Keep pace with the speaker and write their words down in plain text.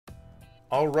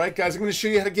All right, guys, I'm going to show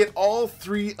you how to get all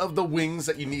three of the wings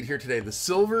that you need here today. The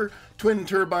silver twin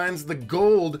turbines, the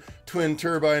gold twin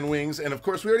turbine wings, and of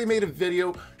course, we already made a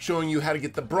video showing you how to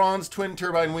get the bronze twin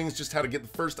turbine wings, just how to get the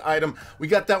first item. We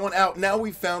got that one out. Now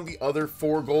we found the other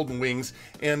 4 golden wings,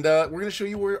 and we're going to show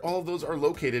you where all of those are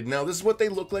located. Now, this is what they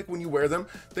look like when you wear them.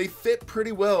 They fit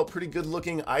pretty well, pretty good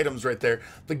looking items right there.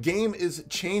 The game is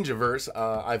ChangiVerse.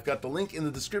 I've got the link in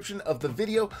the description of the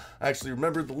video. I actually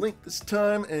remembered the link this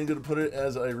time, and I'm going to put it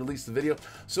as I release the video.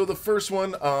 So the first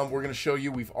one we're going to show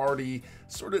you, we've already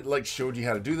sort of like showed you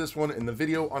how to do this one in the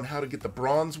video on how to get the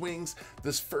bronze wings.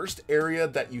 This first area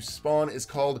that you spawn is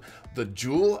called the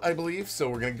Jewel, I believe. So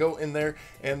we're going to go in there,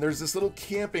 and there's this little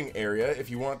camping area. If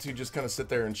you want to just kind of sit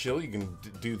there and chill, you can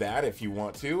do that if you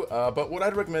want to. But what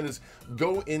I'd recommend is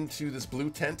go into this blue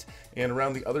tent, and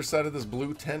around the other side of this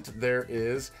blue tent there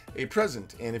is a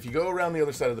present. And if you go around the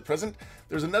other side of the present,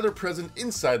 there's another present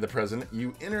inside the present.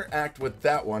 You interact with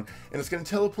that one, and it's going to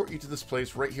teleport you to this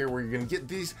place right here where you're going to get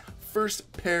these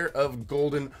first pair of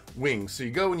golden wings. So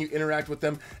you go and you interact with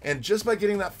them, and just by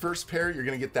getting that first pair, you're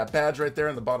going to get that badge right there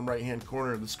in the bottom right hand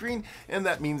corner of the screen, and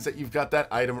that means that you've got that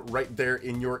item right there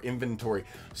in your inventory.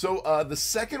 So the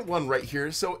second one right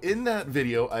here, so in that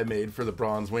video I made for the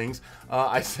bronze wings,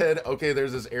 I said, okay,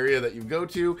 there's this area that you go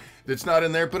to that's not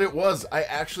in there, but it was. I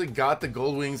actually got the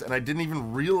gold wings, and I didn't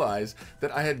even realize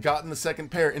that I had gotten the second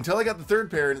pair until I got the third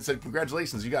pair, and it said,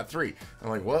 congratulations, you got 3. I'm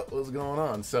like, what was going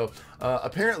on? So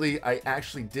apparently I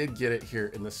actually did get it here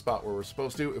in the spot where we're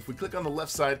supposed to. If we click on the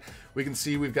left side, we can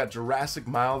see we've got Jurassic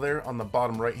Mile there on the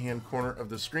bottom right hand corner of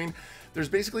the screen. There's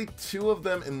basically 2 of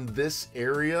them in this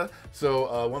area.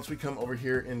 So once we come over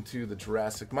here into the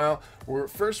Jurassic Mile,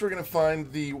 first we're going to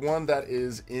find the one that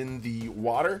is in the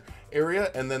water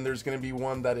area, and then there's going to be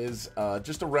one that is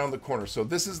just around the corner. So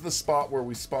this is the spot where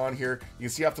we spawn here. You can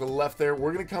see off to the left there.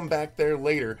 We're going to come back there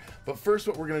later, but first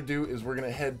what we're going to do is we're going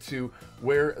to head to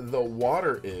where the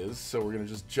water is. So we're going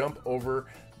to just jump over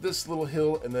this little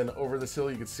hill, and then over this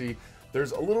hill you can see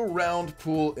there's a little round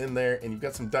pool in there, and you've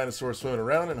got some dinosaurs swimming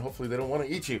around, and hopefully they don't want to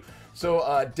eat you.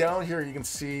 So down here you can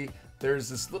see there's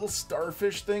this little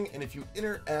starfish thing, and if you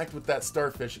interact with that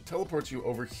starfish, it teleports you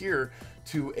over here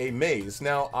to a maze.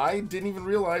 Now, I didn't even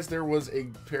realize there was a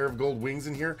pair of gold wings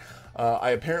in here.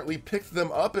 I apparently picked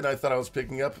them up, and I thought I was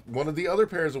picking up one of the other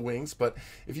pairs of wings, but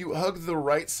if you hug the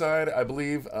right side, I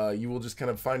believe you will just kind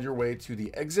of find your way to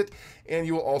the exit, and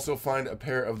you will also find a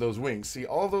pair of those wings. See,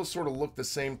 all of those sort of look the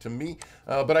same to me,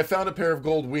 but I found a pair of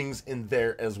gold wings in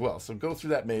there as well. So go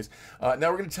through that maze. Now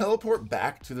we're going to teleport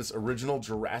back to this original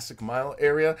Jurassic Mile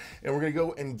area, and we're going to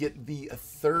go and get the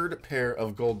 3rd pair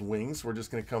of gold wings. We're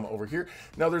just going to come over here.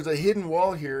 Now there's a hidden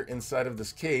wall here inside of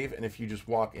this cave, and if you just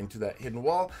walk into that hidden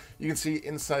wall, you can see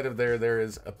inside of there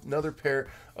is another pair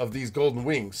of these golden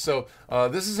wings. So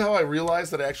this is how I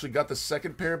realized that I actually got the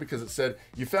second pair, because it said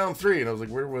you found 3, and I was like,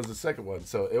 where was the second one?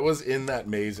 So it was in that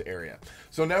maze area.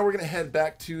 So now we're going to head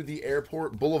back to the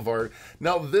airport boulevard.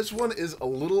 Now this one is a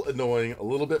little annoying, a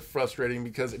little bit frustrating,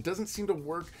 because it doesn't seem to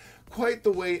work quite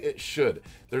the way it should.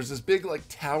 There's this big like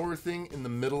tower thing in the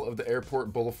middle of the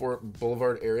airport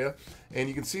boulevard area, and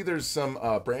you can see there's some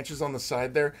branches on the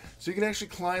side there, so you can actually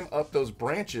climb up those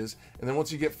branches, and then once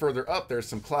you get further up, there's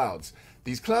some clouds.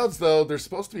 These clouds, though, they're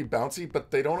supposed to be bouncy, but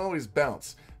they don't always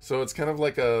bounce. So it's kind of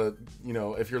like a, you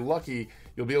know, if you're lucky,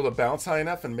 you'll be able to bounce high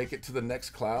enough and make it to the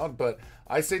next cloud. But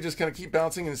I say just kind of keep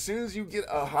bouncing, and as soon as you get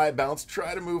a high bounce,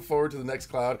 try to move forward to the next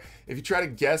cloud. If you try to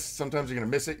guess, sometimes you're going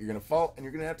to miss it, you're going to fall, and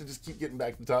you're going to have to just keep getting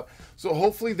back to the top. So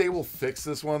hopefully they will fix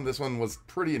this one. This one was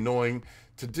pretty annoying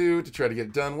to try to get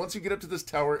it done. Once you get up to this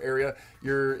tower area,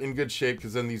 you're in good shape,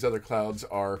 because then these other clouds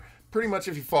are pretty much,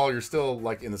 if you fall, you're still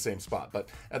like in the same spot. But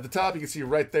at the top, you can see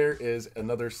right there is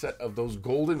another set of those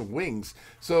golden wings.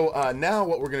 So now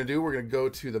what we're going to do, we're going to go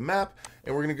to the map,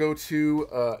 and we're going to go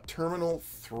to Terminal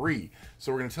 3.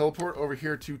 So we're going to teleport over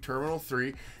here to Terminal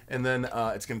 3, and then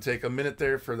it's going to take a minute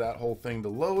there for that whole thing to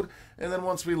load. And then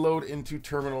once we load into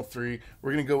Terminal 3,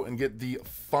 we're going to go and get the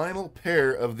final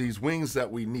pair of these wings that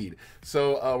we need.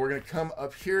 So we're going to come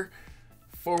up here,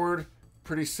 forward,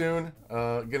 pretty soon.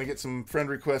 Gonna get some friend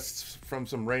requests from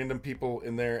some random people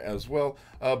in there as well,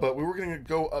 but we were gonna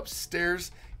go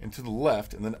upstairs and to the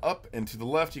left, and then up and to the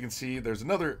left you can see there's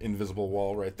another invisible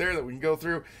wall right there that we can go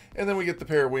through, and then we get the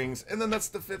pair of wings, and then that's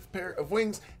the 5th pair of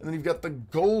wings, and then you've got the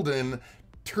golden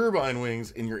turbine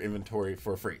wings in your inventory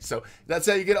for free. So that's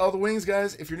how you get all the wings,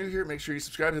 guys. If you're new here, make sure you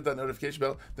subscribe, hit that notification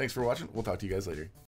bell. Thanks for watching. We'll talk to you guys later.